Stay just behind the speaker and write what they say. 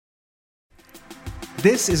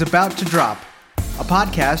This is About to Drop, a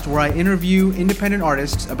podcast where I interview independent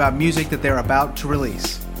artists about music that they're about to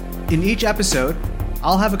release. In each episode,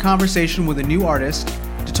 I'll have a conversation with a new artist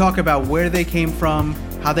to talk about where they came from,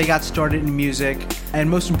 how they got started in music, and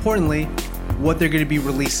most importantly, what they're going to be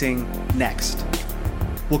releasing next.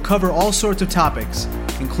 We'll cover all sorts of topics,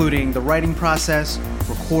 including the writing process,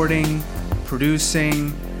 recording,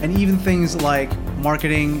 producing, and even things like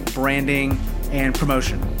marketing, branding, and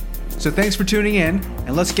promotion. So thanks for tuning in,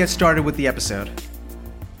 and let's get started with the episode.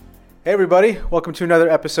 Hey everybody, welcome to another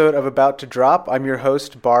episode of About to Drop. I'm your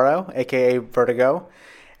host, Baro, aka Vertigo,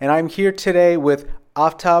 and I'm here today with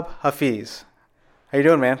Aftab Hafiz. How you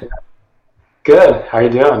doing, man? Good. How you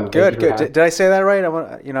doing? Good. Did I say that right?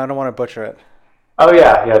 I don't want to butcher it. Oh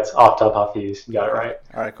yeah, it's Aftab Hafiz. You got it right.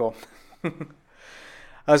 All right, cool.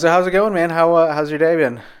 So how's it going, man? How's your day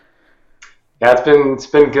been? Yeah, it's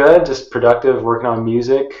been good. Just productive, working on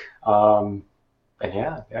music. And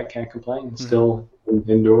yeah, I can't complain. Still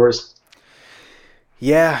indoors.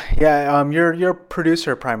 Yeah. You're a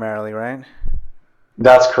producer primarily, right?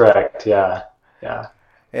 That's correct. Yeah.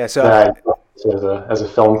 So as a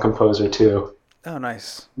film composer too. Oh,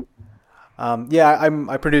 nice.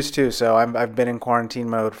 I produce too. So I've been in quarantine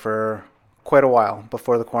mode for quite a while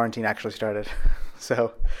before the quarantine actually started.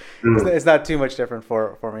 So it's not too much different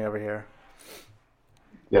for me over here.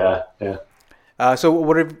 Yeah. So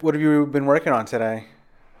what have you been working on today?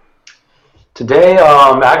 Today,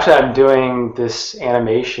 actually, I'm doing this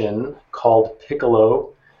animation called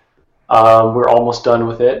Piccolo. We're almost done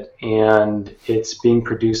with it, and it's being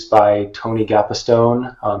produced by Tony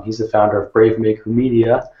Gapastone. He's the founder of Brave Maker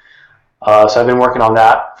Media. So I've been working on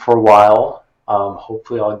that for a while.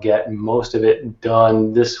 Hopefully, I'll get most of it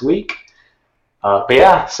done this week. But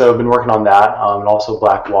yeah, so I've been working on that, and also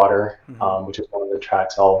Blackwater, which is one of the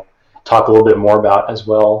tracks I'll talk a little bit more about as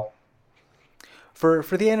well. For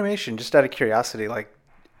the animation, just out of curiosity, like,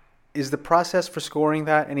 is the process for scoring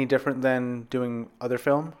that any different than doing other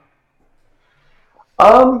film?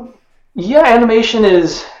 Yeah, animation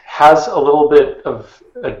has a little bit of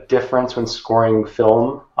a difference when scoring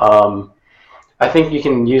film. I think you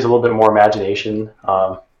can use a little bit more imagination.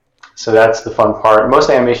 So that's the fun part. Most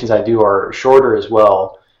animations I do are shorter as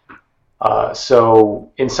well.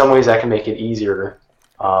 So in some ways that can make it easier.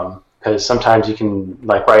 Because sometimes you can,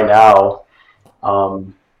 like right now,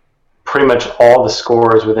 pretty much all the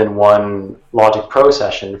score is within one Logic Pro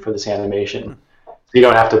session for this animation. So you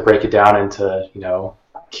don't have to break it down into,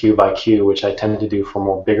 cue by cue, which I tend to do for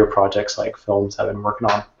more bigger projects like films I've been working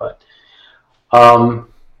on. But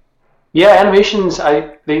yeah, animations,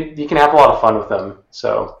 you can have a lot of fun with them.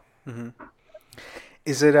 So,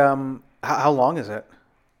 Is it how long is it?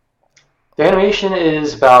 The animation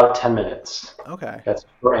is about 10 minutes. Okay. That's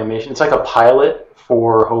for animation. It's like a pilot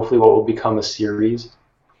for hopefully what will become a series.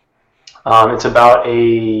 It's about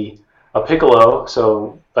a piccolo,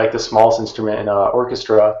 so like the smallest instrument in an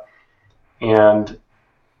orchestra, and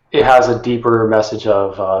it has a deeper message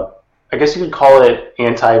of, I guess you could call it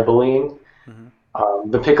anti-bullying.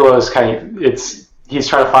 The piccolo is he's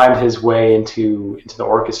trying to find his way into the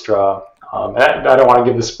orchestra. I don't want to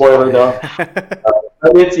give the spoiler though.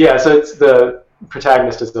 It's the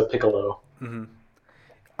protagonist is the piccolo.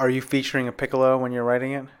 Are you featuring a piccolo when you're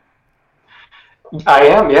writing it? I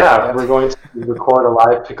am, yeah. We're going to record a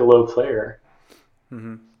live piccolo player.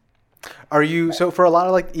 Are you, so for a lot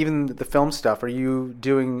of like even the film stuff,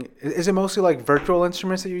 is it mostly like virtual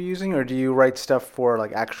instruments that you're using, or do you write stuff for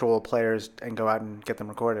like actual players and go out and get them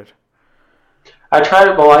recorded? I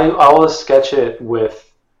always sketch it with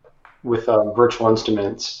virtual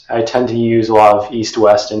instruments. I tend to use a lot of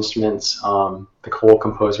East-West instruments, the whole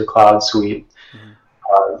Composer Cloud suite.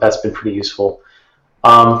 That's been pretty useful.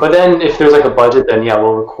 But then if there's like a budget, then yeah,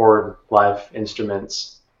 we'll record live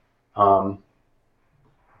instruments. But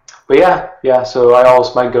yeah. So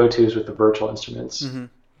my go-tos with the virtual instruments. No,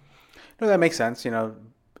 that makes sense.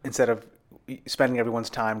 Instead of spending everyone's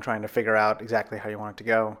time trying to figure out exactly how you want it to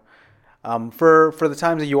go. For the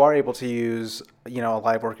times that you are able to use, a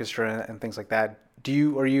live orchestra and things like that,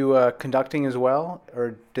 are you conducting as well,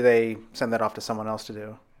 or do they send that off to someone else to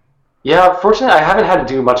do? Yeah, fortunately, I haven't had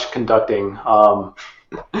to do much conducting.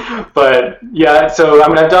 But yeah, so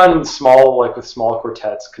I've done with small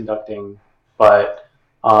quartets conducting, but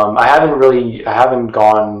I haven't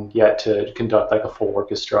gone yet to conduct like a full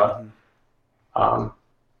orchestra. So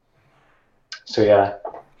yeah,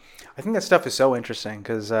 I think that stuff is so interesting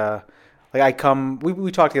because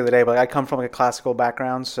we talked the other day, but I come from like a classical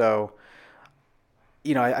background, so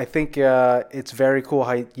I think it's very cool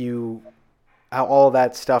how all of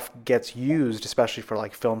that stuff gets used, especially for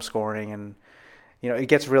like film scoring and it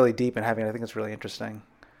gets really deep and heavy, and I think it's really interesting.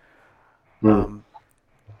 Mm.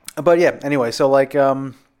 But yeah, anyway, so like,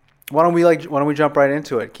 why don't we jump right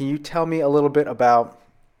into it? Can you tell me a little bit about,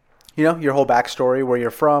 your whole backstory, where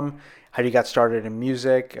you're from, how you got started in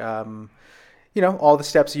music, all the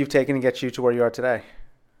steps that you've taken to get you to where you are today?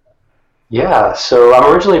 Yeah, so I'm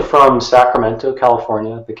originally from Sacramento,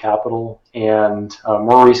 California, the capital, and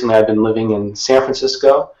more recently I've been living in San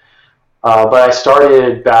Francisco. But I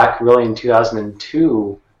started back really in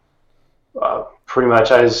 2002. Pretty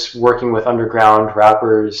much, I was working with underground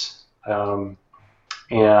rappers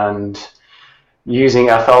and using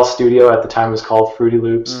FL Studio. At the time it was called Fruity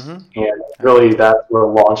Loops, and really that's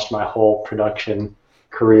what launched my whole production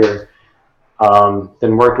career.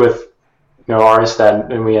 Then worked with artists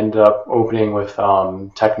and we ended up opening with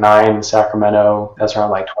Tech Nine in Sacramento. That's around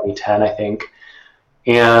like 2010, I think.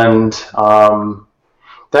 And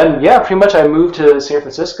then, yeah, pretty much I moved to San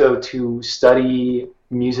Francisco to study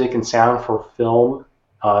music and sound for film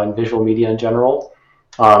and visual media in general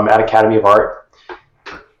at Academy of Art.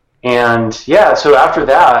 And yeah, so after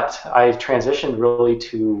that, I transitioned really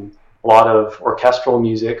to a lot of orchestral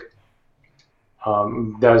music.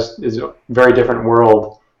 Is a very different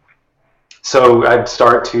world. So I'd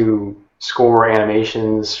start to score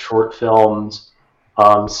animations, short films,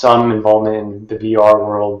 some involvement in the VR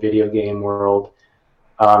world, video game world.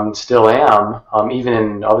 Still am, even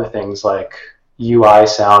in other things like UI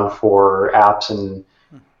sound for apps and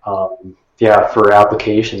for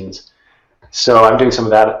applications. So I'm doing some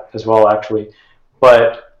of that as well, actually.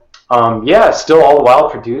 But still all the while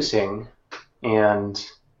producing. And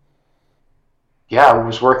I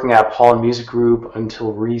was working at Pollen Music Group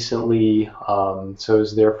until recently. So I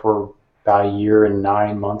was there for about a year and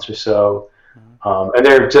 9 months or so. And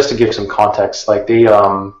they're, just to give some context, like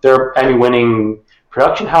they're Emmy-winning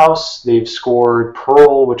production house. They've scored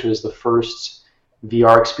Pearl, which was the first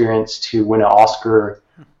VR experience to win an Oscar.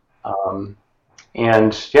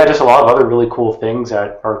 Just a lot of other really cool things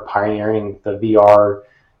that are pioneering the VR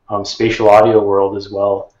spatial audio world as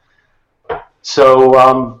well. So,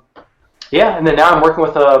 and then now I'm working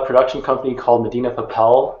with a production company called Medina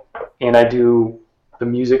Papel, and I do the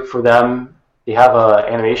music for them. They have an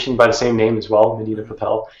animation by the same name as well, Medina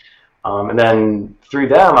Papel. And then through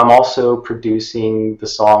them, I'm also producing the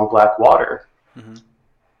song Black Water.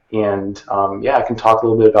 And I can talk a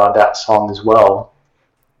little bit about that song as well.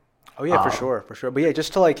 Oh yeah, for sure. But yeah,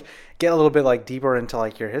 just to like get a little bit like deeper into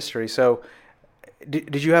like your history. So,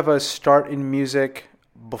 did you have a start in music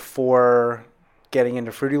before getting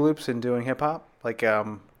into Fruity Loops and doing hip hop? Like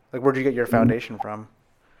where did you get your foundation from?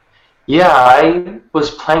 Yeah, I was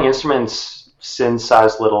playing instruments since I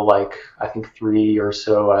was little, like I think 3 or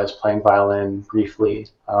so. I was playing violin briefly.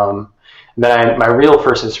 And then my real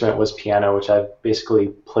first instrument was piano, which I've basically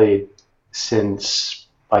played since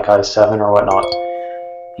like I was 7 or whatnot.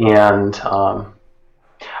 And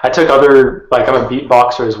I took other, like I'm a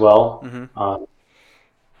beatboxer as well.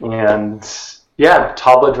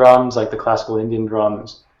 Tabla drums, like the classical Indian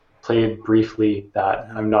drums, played briefly that.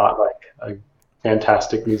 I'm not like a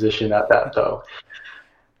fantastic musician at that though.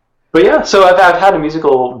 But yeah, so I've had a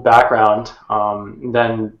musical background.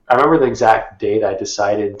 Then I remember the exact date I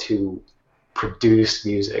decided to produce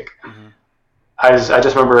music. I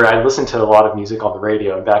just remember I listened to a lot of music on the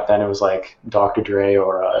radio, and back then it was like Dr. Dre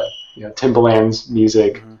or Timbaland's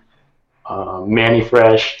music, Manny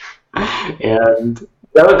Fresh, and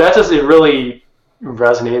that just it really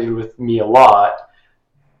resonated with me a lot.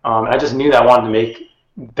 I just knew that I wanted to make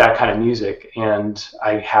that kind of music, and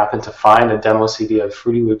I happened to find a demo CD of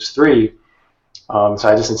Fruity Loops 3, so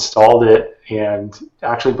I just installed it. And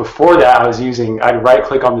actually before that I'd right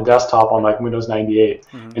click on the desktop on like Windows 98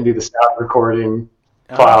 and do the sound recording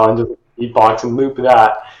file into the beatbox and loop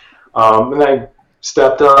that. And I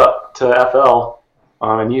stepped up to FL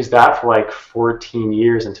and used that for like 14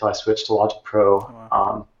 years until I switched to Logic Pro.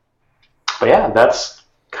 But yeah, that's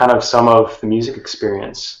kind of some of the music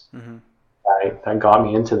experience that got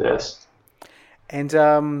me into this. And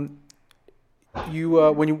you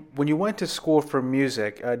when you went to school for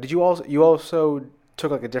music, did you also took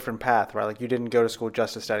like a different path, right? Like you didn't go to school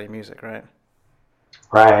just to study music, right?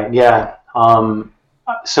 Right. Yeah.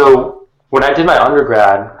 So when I did my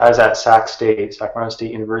undergrad, I was at Sacramento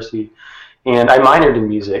State University, and I minored in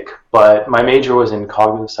music, but my major was in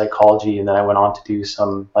cognitive psychology, and then I went on to do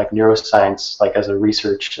some like neuroscience, like as a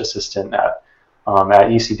research assistant at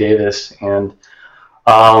UC Davis. And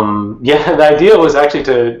the idea was actually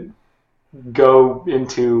to go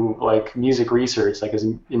into like music research, like as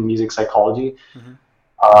in music psychology.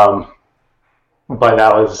 But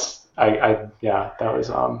that was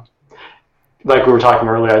like we were talking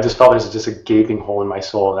earlier, I just felt there's just a gaping hole in my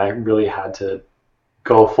soul, and I really had to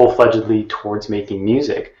go full-fledgedly towards making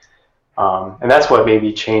music. And that's what made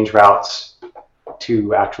me change routes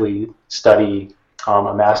to actually study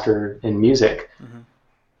a master in music. Mm-hmm.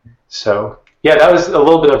 So yeah, that was a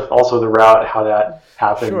little bit of also the route, how that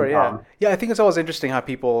happened. Sure, yeah. Yeah, I think it's always interesting how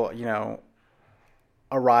people,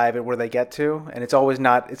 arrive at where they get to, and it's always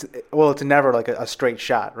not, it's never like a straight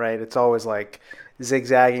shot, right? It's always like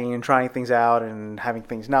zigzagging and trying things out and having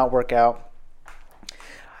things not work out.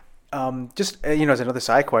 Just, as another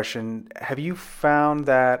side question, have you found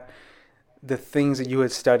that the things that you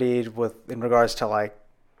had studied in regards to like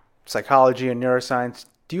psychology and neuroscience,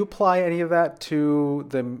 do you apply any of that to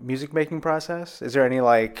the music making process? Is there any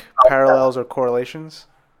like parallels or correlations?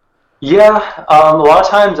 Yeah, a lot of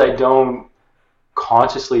times I don't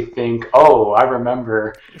consciously think, oh, I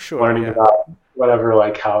remember learning about whatever,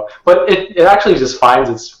 like how, but it actually just finds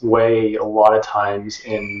its way a lot of times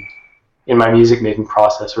in my music making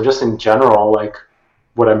process, or just in general, like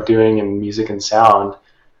what I'm doing in music and sound.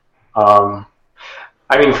 I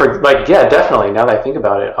mean, for like, yeah, definitely. Now that I think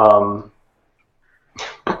about it,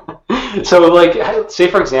 so like, say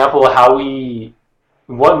for example,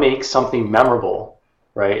 what makes something memorable,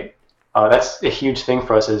 right? That's a huge thing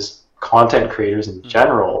for us as content creators in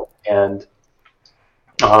general. And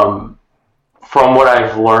from what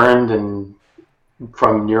I've learned and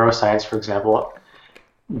from neuroscience, for example,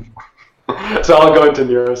 so I'll go into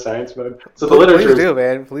neuroscience mode. So the literature. Please do,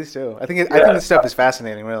 man. Please do. I think this stuff is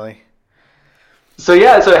fascinating, really. So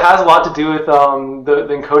yeah, so it has a lot to do with the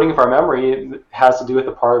encoding of our memory. It has to do with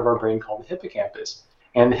the part of our brain called the hippocampus,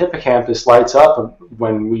 and the hippocampus lights up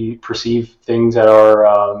when we perceive things that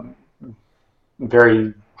are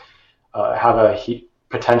very have a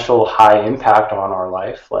potential high impact on our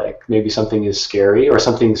life. Like maybe something is scary or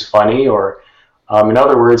something's funny, or in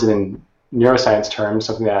other words, in neuroscience terms,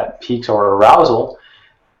 something that piques our arousal.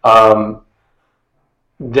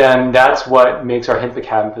 Then that's what makes our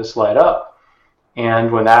hippocampus light up.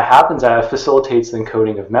 And when that happens, that facilitates the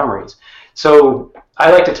encoding of memories. So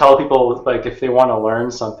I like to tell people, like, if they want to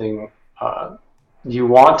learn something, you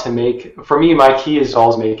want to for me, my key is to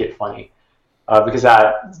always make it funny, because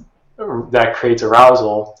that creates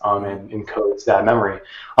arousal and encodes that memory.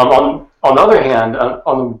 On the other hand,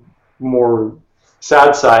 on the more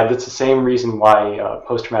sad side, that's the same reason why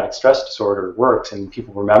post-traumatic stress disorder works, and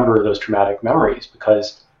people remember those traumatic memories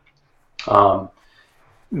because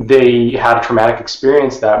they had a traumatic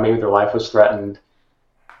experience that maybe their life was threatened,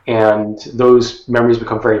 and those memories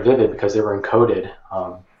become very vivid because they were encoded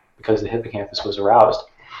because the hippocampus was aroused.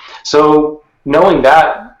 So knowing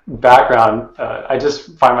that background, I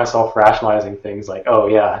just find myself rationalizing things like, oh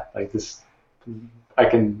yeah, like this, I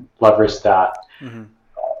can leverage that. Mm-hmm.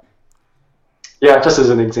 Yeah, just as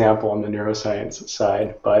an example on the neuroscience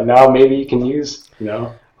side. But now maybe you can use,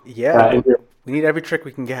 Yeah, we need every trick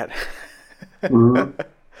we can get.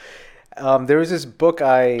 Mm-hmm. There was this book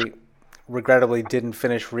I regrettably didn't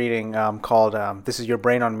finish reading called This Is Your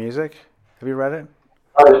Brain on Music. Have you read it?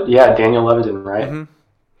 Yeah, Daniel Levitin, right?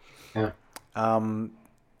 Mm-hmm. Yeah.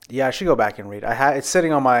 Yeah, I should go back and read. It's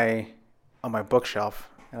sitting on my bookshelf,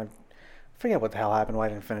 and I forget what the hell happened why I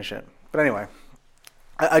didn't finish it. But anyway,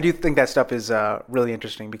 I do think that stuff is really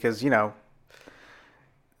interesting because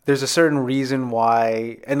there's a certain reason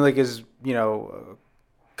why, and like as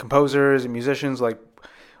composers and musicians, like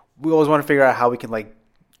we always want to figure out how we can like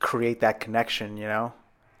create that connection, how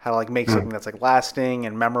to like make something that's like lasting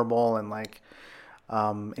and memorable and like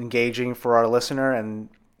engaging for our listener. And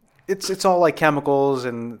it's all like chemicals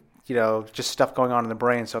and just stuff going on in the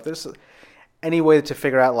brain. So if there's any way to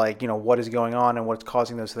figure out like what is going on and what's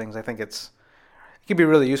causing those things, I think it can be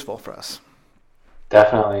really useful for us.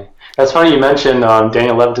 Definitely. That's funny you mentioned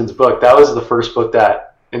Daniel Levitin's book. That was the first book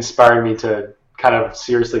that inspired me to kind of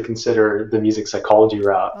seriously consider the music psychology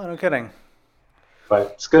route. Oh, no kidding.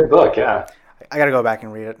 But it's a good book, yeah. I got to go back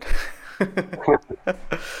and read it.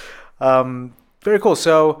 Very cool.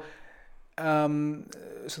 So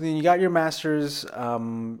then you got your master's,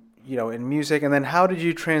 in music, and then how did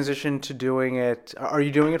you transition to doing it? Are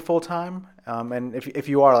you doing it full time? And if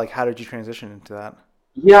you are, like, how did you transition into that?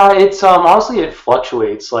 Yeah, it's honestly it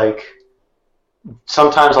fluctuates. Like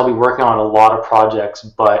sometimes I'll be working on a lot of projects,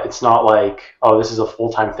 but it's not like, oh, this is a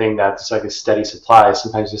full-time thing that's like a steady supply.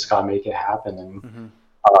 Sometimes you just gotta make it happen and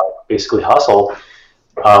basically hustle.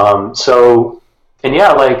 And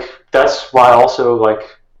yeah, like that's why also like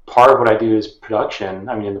part of what I do is production.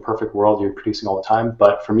 I mean, in the perfect world, you're producing all the time,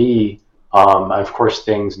 but for me, of course,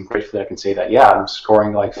 things, and gratefully I can say that, yeah, I'm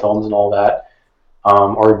scoring like films and all that,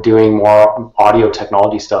 or doing more audio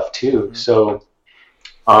technology stuff too. So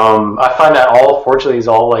I find that fortunately, is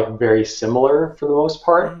all like very similar for the most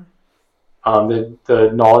part. Mhm.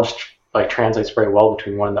 The knowledge like translates very well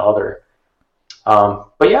between one and the other.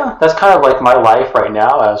 But yeah, that's kind of like my life right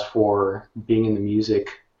now. As for being in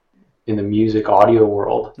the music audio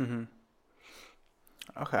world. Hmm.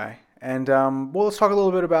 Okay. And well, let's talk a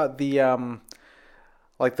little bit about the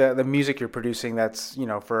like the music you're producing that's,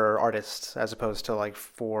 for artists as opposed to like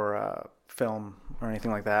for film or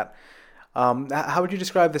anything like that. How would you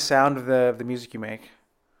describe the sound of the music you make?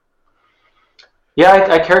 Yeah,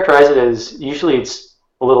 I characterize it as usually it's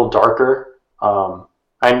a little darker.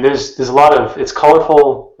 And there's a lot of it's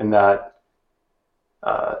colorful in that.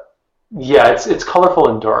 Uh, yeah, it's colorful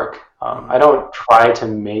and dark. Hmm. I don't try to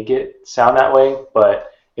make it sound that way,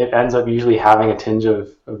 but it ends up usually having a tinge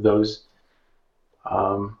of those.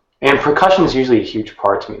 And percussion is usually a huge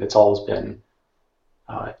part to me. That's always been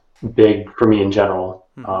uh, big for me in general.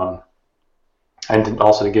 Hmm. And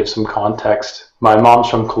also to give some context, my mom's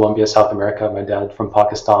from Colombia, South America. My dad's from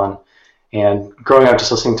Pakistan. And growing up,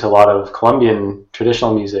 just listening to a lot of Colombian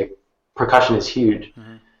traditional music, percussion is huge.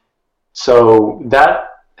 Hmm. So that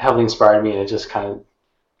heavily inspired me, and it just kind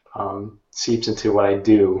of seeps into what I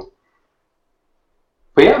do.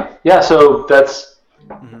 But yeah. So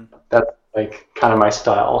Hmm. that's like kind of my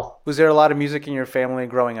style. Was there a lot of music in your family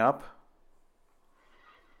growing up?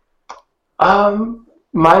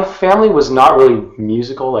 My family was not really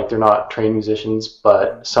musical, like they're not trained musicians, Hmm.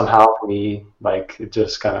 but somehow for me, like it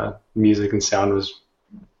just kind of music and sound was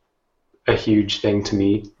a huge thing to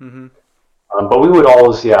me. Hmm. But we would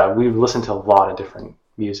always, yeah, we would listen to a lot of different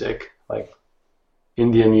music, like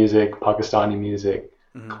Indian music, Pakistani music,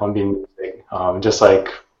 Hmm. Colombian music, just like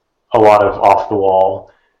a lot of off the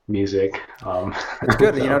wall music. It's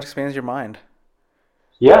good. It So expands your mind.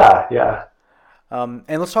 yeah.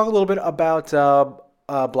 And let's talk a little bit about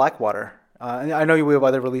Blackwater. And I know we have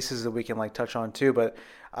other releases that we can like touch on too, but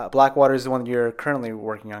Blackwater is the one that you're currently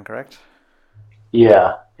working on, correct?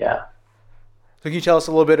 Yeah. So can you tell us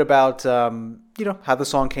a little bit about how the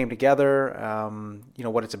song came together,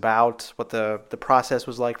 what it's about, what the process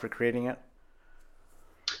was like for creating it?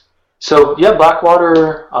 So yeah,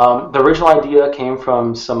 Blackwater. The original idea came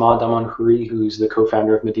from Sama Damanhuri, who's the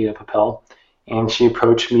co-founder of Medina Papel, and she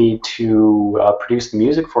approached me to produce the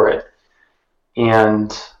music for it. And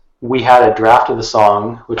we had a draft of the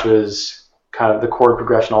song, which was kind of the chord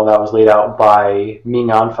progression. All that was laid out by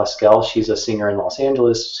Mignon Fasquelle. She's a singer in Los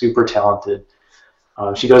Angeles, super talented.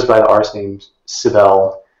 She goes by the artist name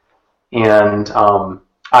Sibel, and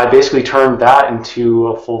I basically turned that into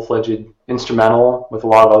a full-fledged instrumental with a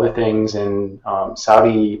lot of other things and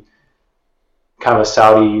Saudi, kind of a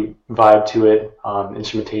Saudi vibe to it,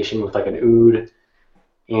 instrumentation with like an oud,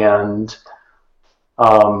 and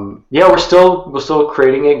yeah, we're still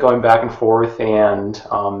creating it, going back and forth, and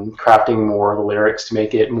crafting more of the lyrics to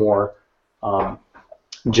make it more um,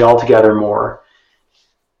 gel together more.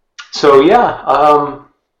 So yeah,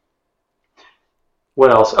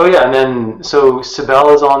 what else? Oh yeah, and then so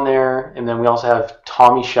Sibel is on there, and then we also have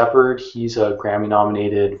Tommy Shepard. He's a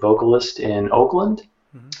Grammy-nominated vocalist in Oakland.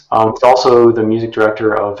 Hmm. He's also the music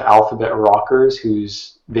director of Alphabet Rockers,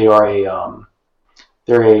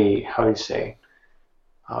 they're a how do you say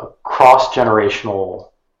cross generational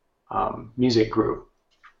music group.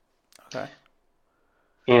 Okay.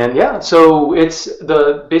 And yeah, so it's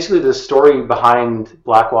the basically the story behind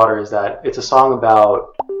Blackwater is that it's a song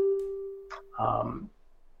about um,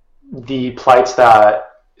 the plights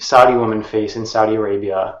that Saudi women face in Saudi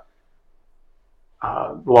Arabia.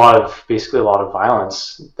 Basically a lot of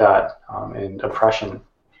violence that and oppression,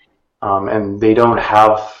 and they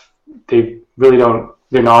really don't,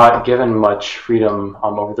 they're not given much freedom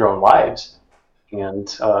over their own lives. And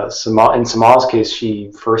in Samal's case,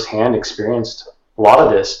 she firsthand experienced a lot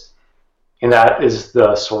of this, and that is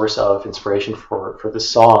the source of inspiration for this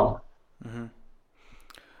song. Hmm.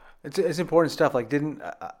 It's important stuff. Like, didn't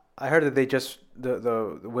I heard that they just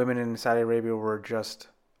the women in Saudi Arabia were just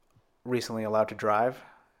recently allowed to drive?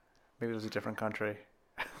 Maybe it was a different country.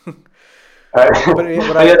 But but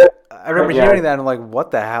Yeah, I remember yeah. hearing that and I'm like,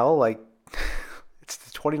 what the hell? Like, it's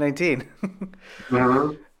 2019.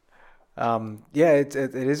 Mhm. Yeah, it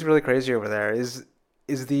is really crazy over there. Is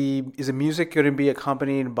the music going to be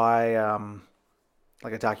accompanied by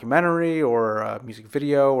like a documentary or a music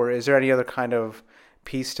video, or is there any other kind of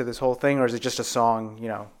piece to this whole thing, or is it just a song,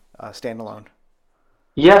 standalone?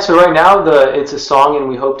 Yeah, so right now it's a song, and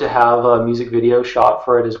we hope to have a music video shot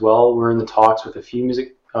for it as well. We're in the talks with a few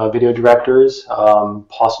music video directors,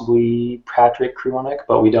 possibly Patrick Kruonik,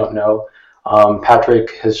 but we don't know.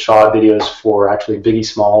 Patrick has shot videos for actually Biggie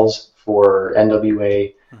Smalls for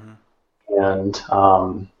NWA, Hmm. and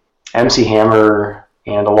MC Hammer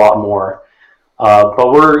and a lot more.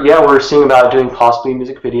 But we're seeing about doing possibly a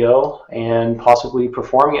music video and possibly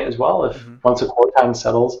performing it as well if once the court time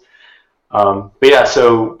settles. But yeah,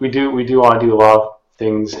 so we do want to do a lot of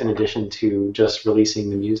things in addition to just releasing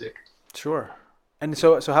the music. Sure. And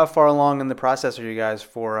so how far along in the process are you guys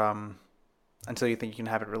for until you think you can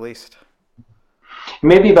have it released?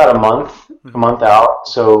 Maybe about a month out.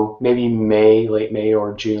 So maybe late May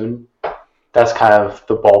or June. That's kind of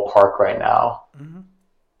the ballpark right now. Mm-hmm.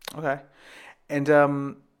 Okay. And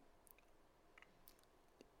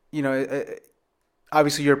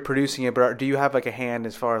obviously you're producing it, but do you have like a hand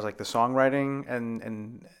as far as like the songwriting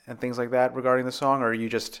and things like that regarding the song, or are you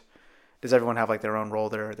just, does everyone have like their own role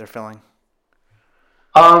they're filling?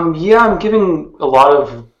 Yeah, I'm giving a lot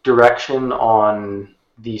of direction on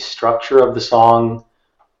the structure of the song,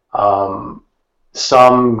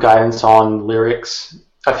 some guidance on lyrics.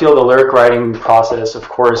 I feel the lyric writing process, of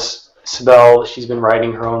course, Sibel, she's been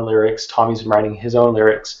writing her own lyrics, Tommy's been writing his own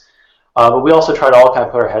lyrics, but we also try to all kind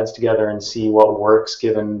of put our heads together and see what works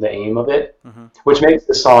given the aim of it, which makes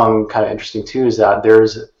the song kind of interesting too, is that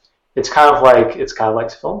it's kind of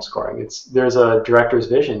like film scoring. There's a director's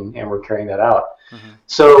vision and we're carrying that out.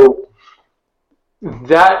 So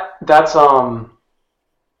that's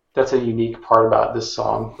a unique part about this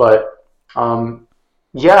song. But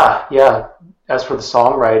yeah. As for the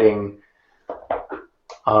songwriting,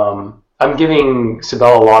 I'm giving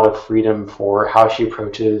Sibel a lot of freedom for how she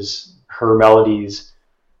approaches her melodies,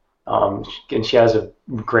 and she has a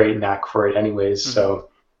great knack for it, anyways. So,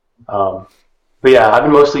 but yeah, I've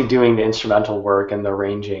been mostly doing the instrumental work and the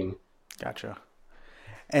arranging. Gotcha.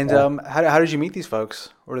 And how did you meet these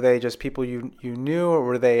folks? Were they just people you knew, or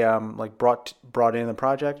were they like brought in the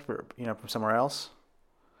project from somewhere else?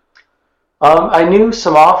 I knew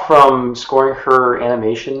Sama from scoring her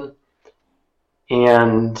animation,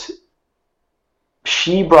 and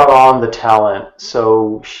she brought on the talent.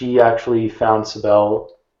 So she actually found Sibel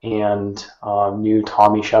and knew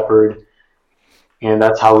Tommy Shepard, and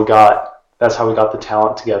that's how we got the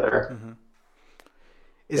talent together.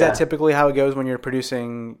 Is that typically how it goes when you're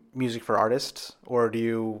producing music for artists, or do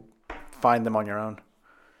you find them on your own?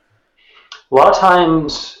 A lot of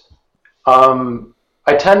times, I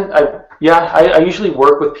usually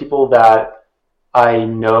work with people that I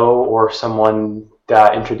know or someone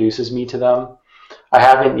that introduces me to them. I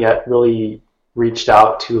haven't yet really reached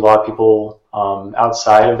out to a lot of people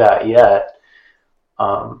outside of that yet,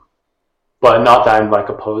 but not that I'm like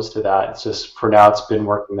opposed to that. It's just for now it's been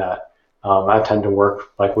working that. I tend to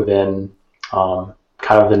work like within kind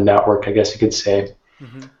of the network, I guess you could say.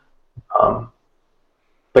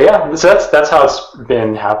 But yeah, so that's how it's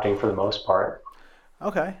been happening for the most part.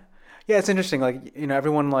 Okay. Yeah, it's interesting. Like,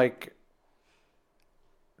 everyone like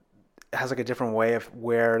has like a different way of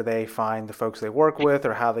where they find the folks they work with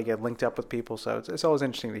or how they get linked up with people. So it's always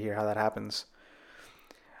interesting to hear how that happens.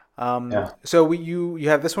 So you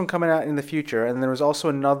have this one coming out in the future, and there was also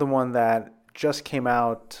another one that just came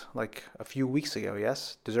out like a few weeks ago.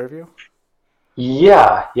 Yes, Deserve You.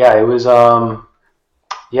 Yeah, it was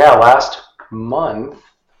last month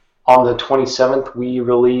on the 27th we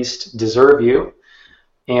released Deserve You,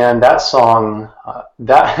 and that song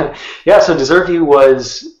so Deserve You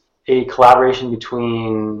was a collaboration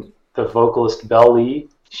between the vocalist Belle Lee.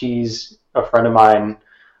 She's a friend of mine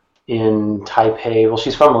in Taipei. Well,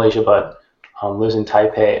 she's from Malaysia, but lives in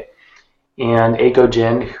Taipei. And Eiko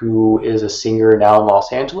Jin, who is a singer now in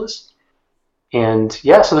Los Angeles. And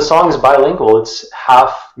yeah, so the song is bilingual. It's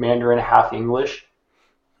half Mandarin, half English.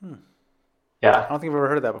 Yeah. I don't think I've ever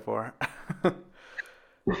heard of that before.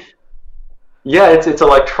 Yeah, it's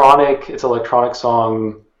electronic. It's an electronic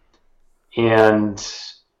song, and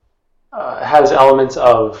has elements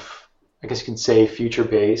of, I guess you could say, future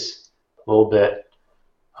bass a little bit.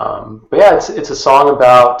 But yeah, it's a song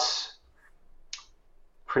about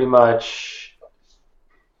pretty much.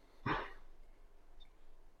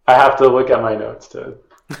 I have to look at my notes to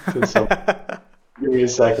give me a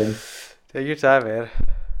second. Take your time, man.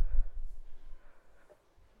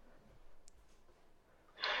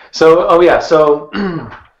 So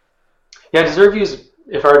Deserve You is,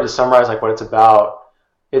 if I were to summarize like what it's about,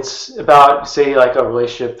 say, like a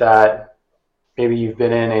relationship that maybe you've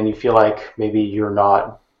been in and you feel like maybe you're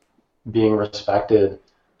not being respected,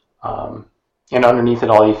 and underneath it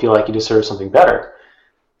all you feel like you deserve something better.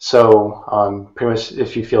 So pretty much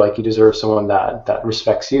if you feel like you deserve someone that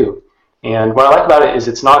respects you. And what I like about it is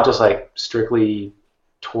it's not just like strictly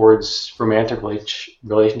towards romantic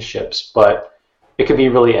relationships, but it could be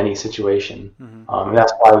really any situation. And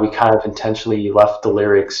that's why we kind of intentionally left the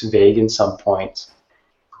lyrics vague in some points.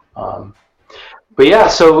 But yeah,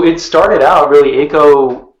 so it started out really.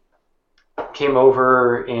 Aiko came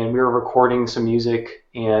over and we were recording some music,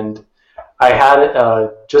 and I had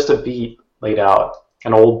just a beat laid out,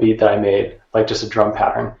 an old beat that I made, like just a drum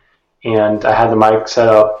pattern, and I had the mic set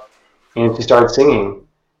up, and she started singing,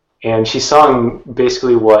 and she sung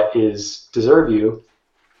basically what is "Deserve You,"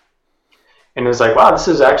 and it was like, wow, this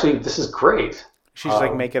is great. She just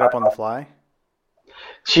like make it up on the fly?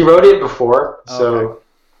 She wrote it before, so, Okay.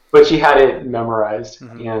 but she had it memorized,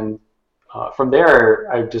 Mm-hmm. and from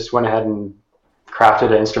there, I just went ahead and crafted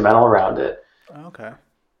an instrumental around it. Okay.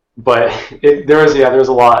 But there was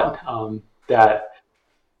a lot that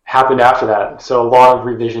happened after that. So a lot of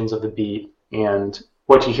revisions of the beat, and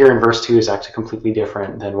what you hear in verse two is actually completely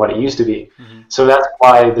different than what it used to be. Mm-hmm. So that's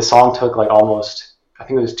why the song took like almost, I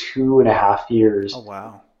think it was 2.5 years Oh,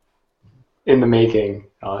 wow. in the making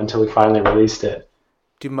until we finally released it.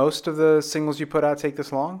 Do most of the singles you put out take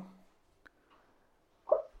this long?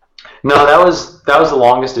 No, that was the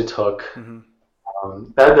longest it took. Mm-hmm.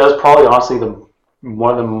 That was probably honestly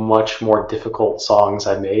one of the much more difficult songs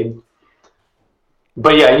I made.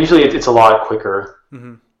 But yeah, usually it's a lot quicker.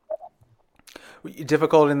 Mm-hmm.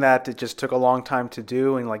 Difficult in that it just took a long time to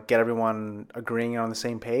do and like get everyone agreeing on the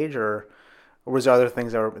same page, or was there other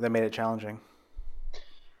things that made it challenging?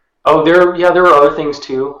 Oh, there were other things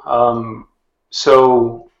too.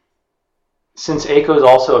 So since Aiko is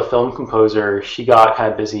also a film composer, she got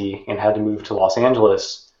kind of busy and had to move to Los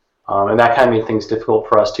Angeles, and that kind of made things difficult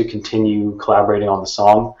for us to continue collaborating on the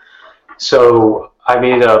song. So I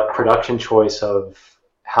made a production choice of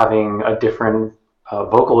having a different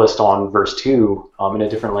vocalist on verse two in a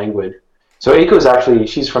different language. So Aiko is actually,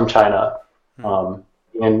 she's from China, um,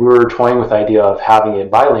 and we were toying with the idea of having it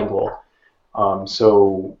bilingual.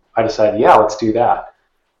 So I decided, yeah, let's do that.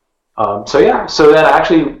 So then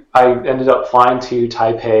actually I ended up flying to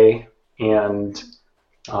Taipei and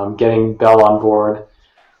getting Belle on board,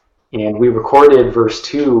 and we recorded verse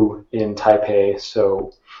two in Taipei.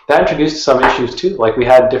 So that introduced some issues too. Like we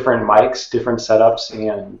had different mics, different setups,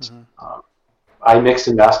 and Mm-hmm. I mixed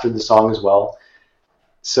and mastered the song as well.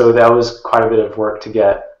 So that was quite a bit of work to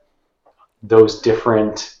get those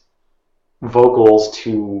different vocals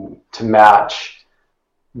to match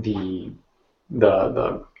the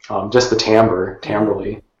just the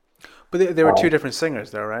timbrely. But there were two different singers,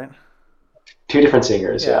 though, right? Two different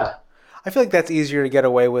singers, yeah. I feel like that's easier to get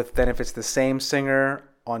away with than if it's the same singer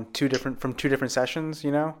on from two different sessions.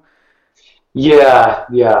 You know? Yeah,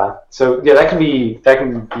 yeah. So yeah, that can be.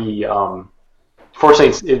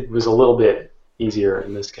 Fortunately, it was a little bit easier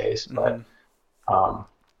in this case, but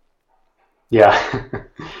yeah.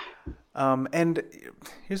 And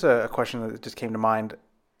here's a question that just came to mind.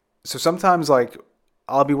 So sometimes, like,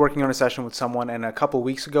 I'll be working on a session with someone, and a couple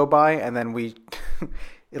weeks go by, and then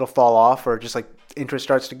it'll fall off, or just like interest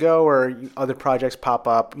starts to go, or other projects pop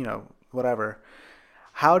up, whatever.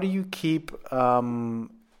 How do you keep, momentum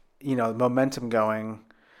going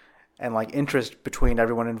and like interest between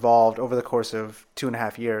everyone involved over the course of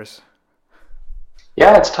 2.5 years?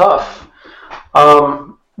 Yeah, it's tough.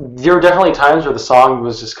 There were definitely times where the song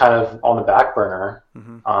was just kind of on the back burner,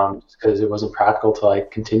 because it wasn't practical to like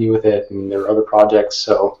continue with it, and there were other projects.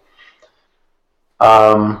 So,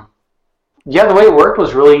 yeah, the way it worked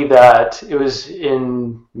was really that it was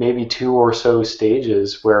in maybe two or so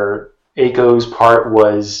stages where Aiko's part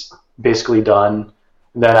was basically done.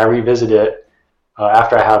 Then I revisit it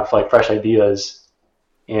after I have like fresh ideas,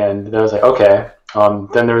 and then I was like, okay.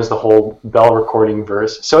 Then there was the whole Belle recording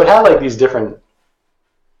verse. So it had like these different,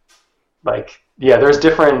 there's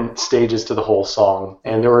different stages to the whole song,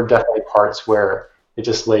 and there were definitely parts where it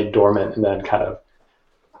just laid dormant and then kind of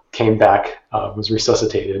came back, was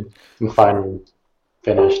resuscitated, and finally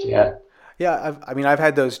finished. Yeah. Yeah, I've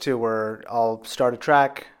had those too, where I'll start a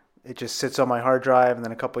track, it just sits on my hard drive, and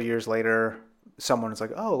then a couple years later, someone is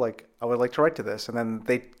like, "Oh, like I would like to write to this," and then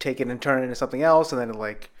they take it and turn it into something else, and then it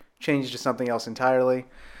like changes to something else entirely.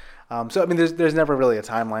 So I mean, there's never really a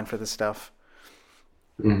timeline for this stuff.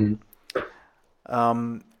 Mm-hmm.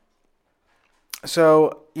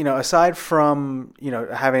 So aside from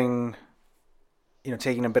having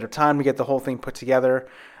taking a bit of time to get the whole thing put together,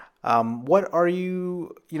 what are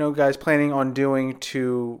you guys planning on doing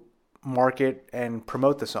to market and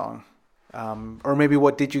promote the song? Or maybe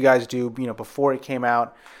what did you guys do before it came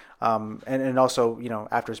out, and also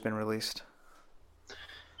after it's been released?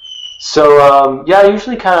 So yeah,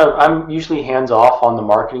 I'm usually hands off on the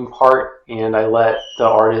marketing part, and I let the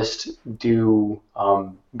artist go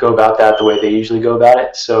about that the way they usually go about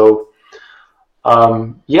it. So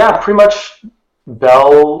yeah, pretty much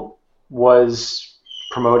Belle was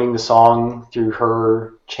promoting the song through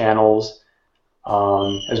her channels,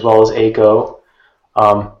 as well as Aiko.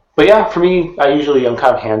 But yeah, for me, I'm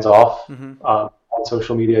kind of hands off on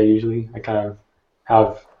social media. Usually, I kind of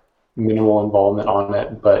have minimal involvement on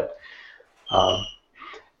it. But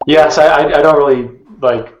yeah, so I don't really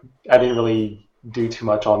I didn't really do too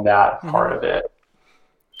much on that part of it.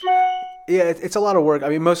 Yeah, it's a lot of work. I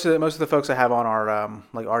mean, most of the folks I have on are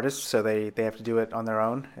like artists, so they have to do it on their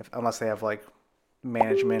own, unless they have like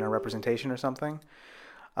management or representation or something.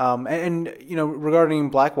 And you know, regarding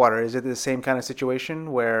Blackwater, is it the same kind of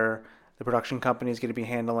situation where the production company is going to be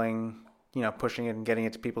handling, you know, pushing it and getting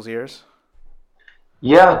it to people's ears?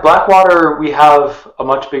 Yeah, Blackwater, we have a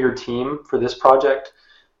much bigger team for this project.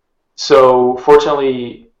 So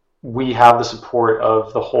fortunately, we have the support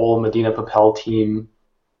of the whole Medina Papel team,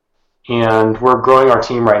 and we're growing our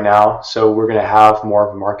team right now. So we're going to have more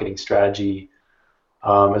of a marketing strategy,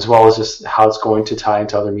 as well as just how it's going to tie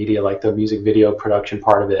into other media, like the music video production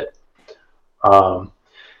part of it.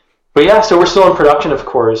 But yeah, so we're still in production, of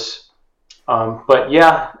course. But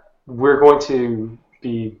yeah, we're going to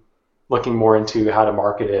be looking more into how to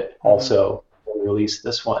market it also when we release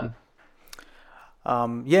this one.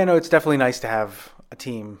 Yeah, no, it's definitely nice to have a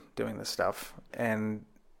team doing this stuff. And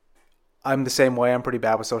I'm the same way. I'm pretty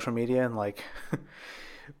bad with social media and like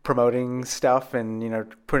promoting stuff and, you know,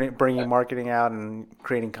 bringing marketing out and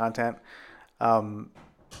creating content. Yeah,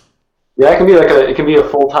 it can be a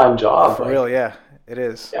full-time job. For real, yeah, it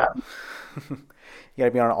is. Yeah. You got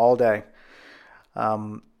to be on it all day.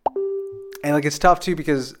 And like it's tough too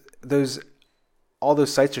because all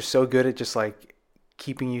those sites are so good at just like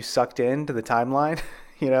keeping you sucked into the timeline,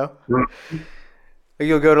 you know? Mm-hmm. Like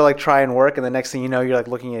you'll go to like try and work and the next thing you know you're like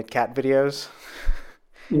looking at cat videos.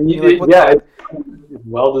 Like, yeah, it's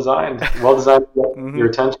well designed your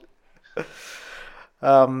attention.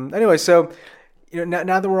 Anyway, so you know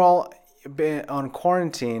now that we're all on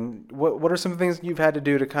quarantine, what are some things you've had to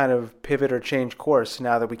do to kind of pivot or change course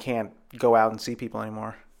now that we can't go out and see people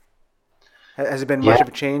anymore? Has it been much of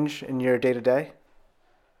a change in your day to day?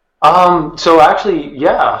 So actually,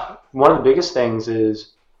 yeah, one of the biggest things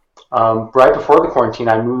is right before the quarantine,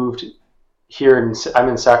 I moved here. I'm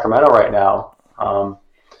in Sacramento right now.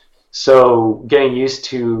 So getting used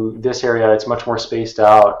to this area, it's much more spaced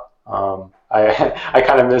out. I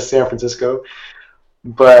kind of miss San Francisco,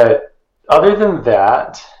 but other than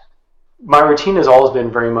that, my routine has always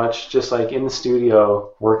been very much just like in the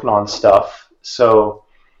studio working on stuff. So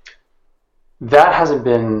that hasn't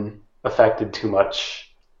been affected too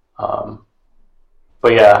much.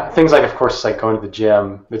 But yeah, things like, of course, like going to the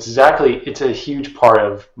gym. It's a huge part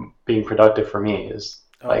of being productive for me. Is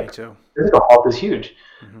like me too. Physical health is huge.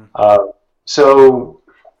 So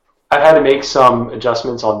I've had to make some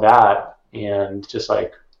adjustments on that and just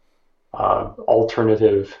like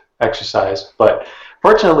alternative exercise. But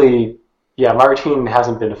fortunately, yeah, my routine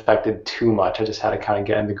hasn't been affected too much. I just had to kind of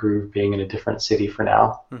get in the groove being in a different city for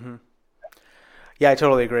now. Mm-hmm. Yeah, I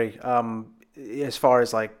totally agree. As far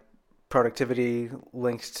as like productivity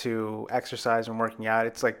links to exercise and working out,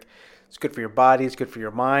 it's like it's good for your body, it's good for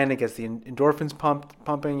your mind, it gets the endorphins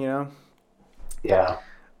pumping, you know. Yeah,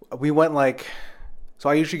 we went so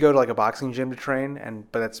I usually go to like a boxing gym to train,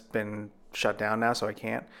 but that's been shut down now, so I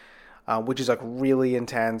can't, which is like really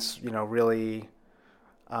intense, you know, really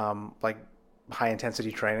like high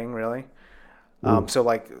intensity training, really. So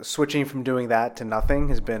like switching from doing that to nothing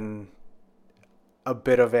has been a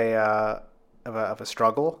bit of a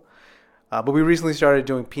struggle. But we recently started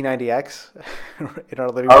doing P90X in our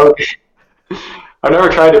living room. I've never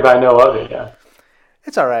tried it, but I know of it, yeah.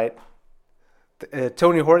 It's all right.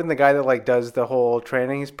 Tony Horton, the guy that like does the whole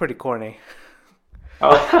training, he's pretty corny.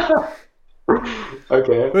 Oh.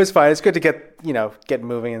 Okay. But it's fine. It's good to get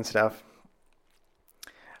moving and stuff.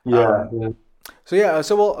 Yeah. So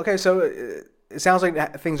it sounds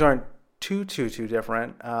like things aren't too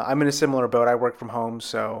different. I'm in a similar boat. I work from home,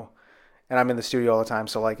 and I'm in the studio all the time,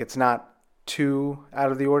 so like it's not too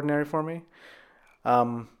out of the ordinary for me.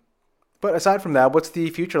 But aside from that, what's the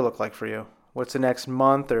future look like for you? What's the next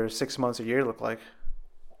month or 6 months or year look like?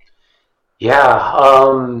 Yeah,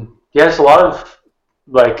 it's a lot of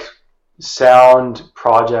like sound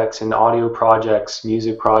projects and audio projects,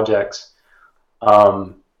 music projects.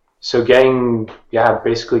 So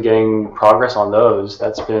basically getting progress on those.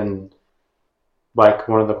 That's been like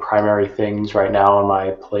one of the primary things right now on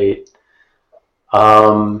my plate.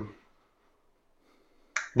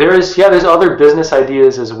 There's other business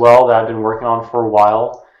ideas as well that I've been working on for a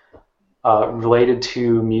while, related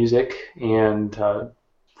to music and,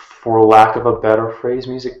 for lack of a better phrase,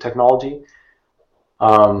 music technology.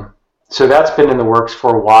 So that's been in the works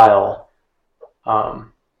for a while.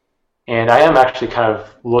 And I am actually kind of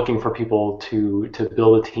looking for people to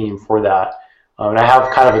build a team for that. And I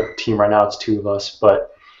have kind of a team right now. It's 2 of us,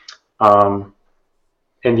 but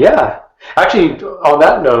and yeah, actually on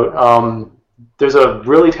that note, there's a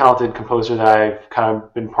really talented composer that I've kind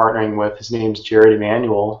of been partnering with. His name's Jared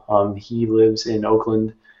Emanuel. He lives in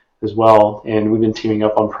Oakland as well, and we've been teaming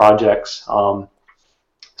up on projects. So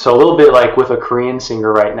a little bit like with a Korean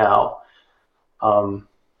singer right now.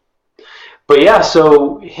 But yeah,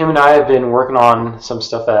 so him and I have been working on some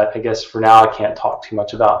stuff that I guess for now I can't talk too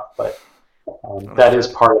much about, but that is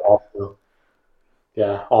part of also,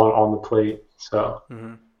 yeah, on the plate. So.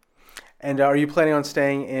 Mm-hmm. And are you planning on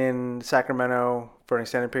staying in Sacramento for an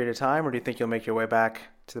extended period of time, or do you think you'll make your way back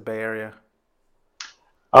to the Bay Area?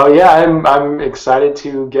 Oh yeah, I'm excited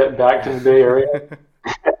to get back to the Bay Area.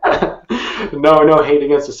 No hate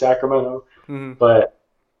against the Sacramento, Mm-hmm. but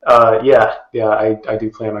yeah, I do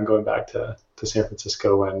plan on going back to San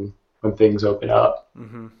Francisco when things open up.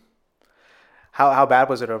 Mm-hmm. How bad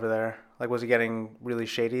was it over there? Like, was it getting really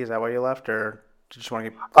shady? Is that why you left, or did you just want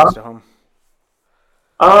to get close to home?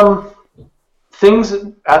 Things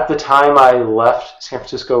at the time I left San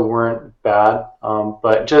Francisco weren't bad,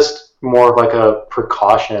 but just more of like a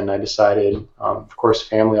precaution. I decided, of course,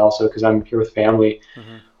 family also, because I'm here with family.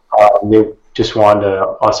 Mm-hmm. They just wanted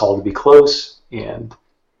us all to be close, and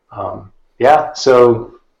yeah,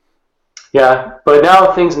 so yeah. But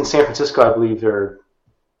now things in San Francisco, I believe, are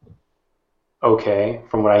okay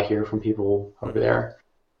from what I hear from people over there.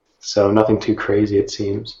 So nothing too crazy, it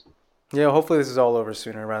seems. Yeah, hopefully this is all over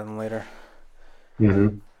sooner rather than later.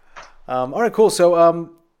 Mm-hmm. All right, cool. So, I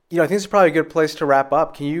think this is probably a good place to wrap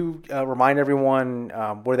up. Can you remind everyone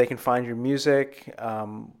where they can find your music,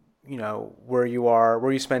 where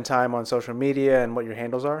you spend time on social media, and what your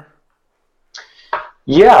handles are?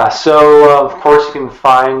 Yeah, so of course you can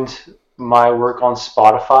find my work on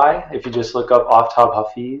Spotify if you just look up Aftab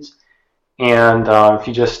Hafiz. And if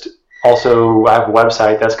you just also, I have a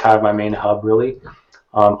website, that's kind of my main hub really.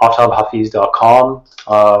 AftabHafiz.com.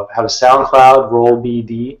 Have a SoundCloud,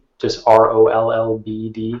 RollBD, just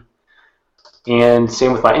ROLLBD. And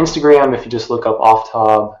same with my Instagram. If you just look up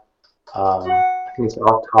Aftab, I think it's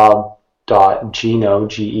aftab.geno,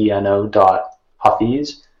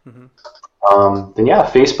 Geno.hafiz. Mm-hmm. Then yeah,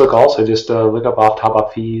 Facebook also. Just look up Aftab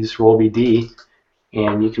Hafiz, RollBD,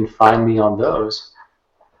 and you can find me on those.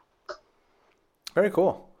 Very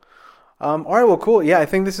cool. All right, well, cool. Yeah, I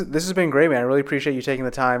think this has been great, man. I really appreciate you taking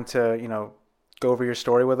the time to, go over your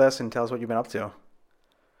story with us and tell us what you've been up to.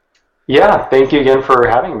 Yeah, thank you again for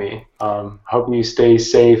having me. Hope you stay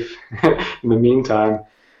safe in the meantime.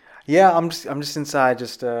 Yeah, I'm just inside,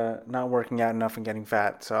 just not working out enough and getting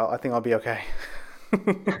fat. So I think I'll be okay.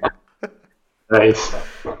 Nice.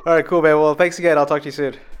 All right, cool, man. Well, thanks again. I'll talk to you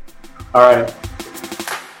soon. All right.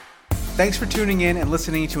 Thanks for tuning in and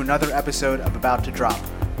listening to another episode of About to Drop.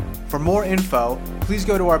 For more info, please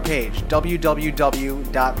go to our page,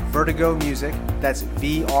 www.vertigomusic, that's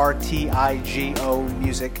VRTIGO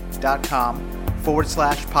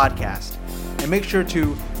music.com/podcast. And make sure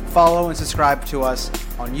to follow and subscribe to us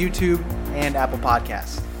on YouTube and Apple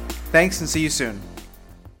Podcasts. Thanks and see you soon.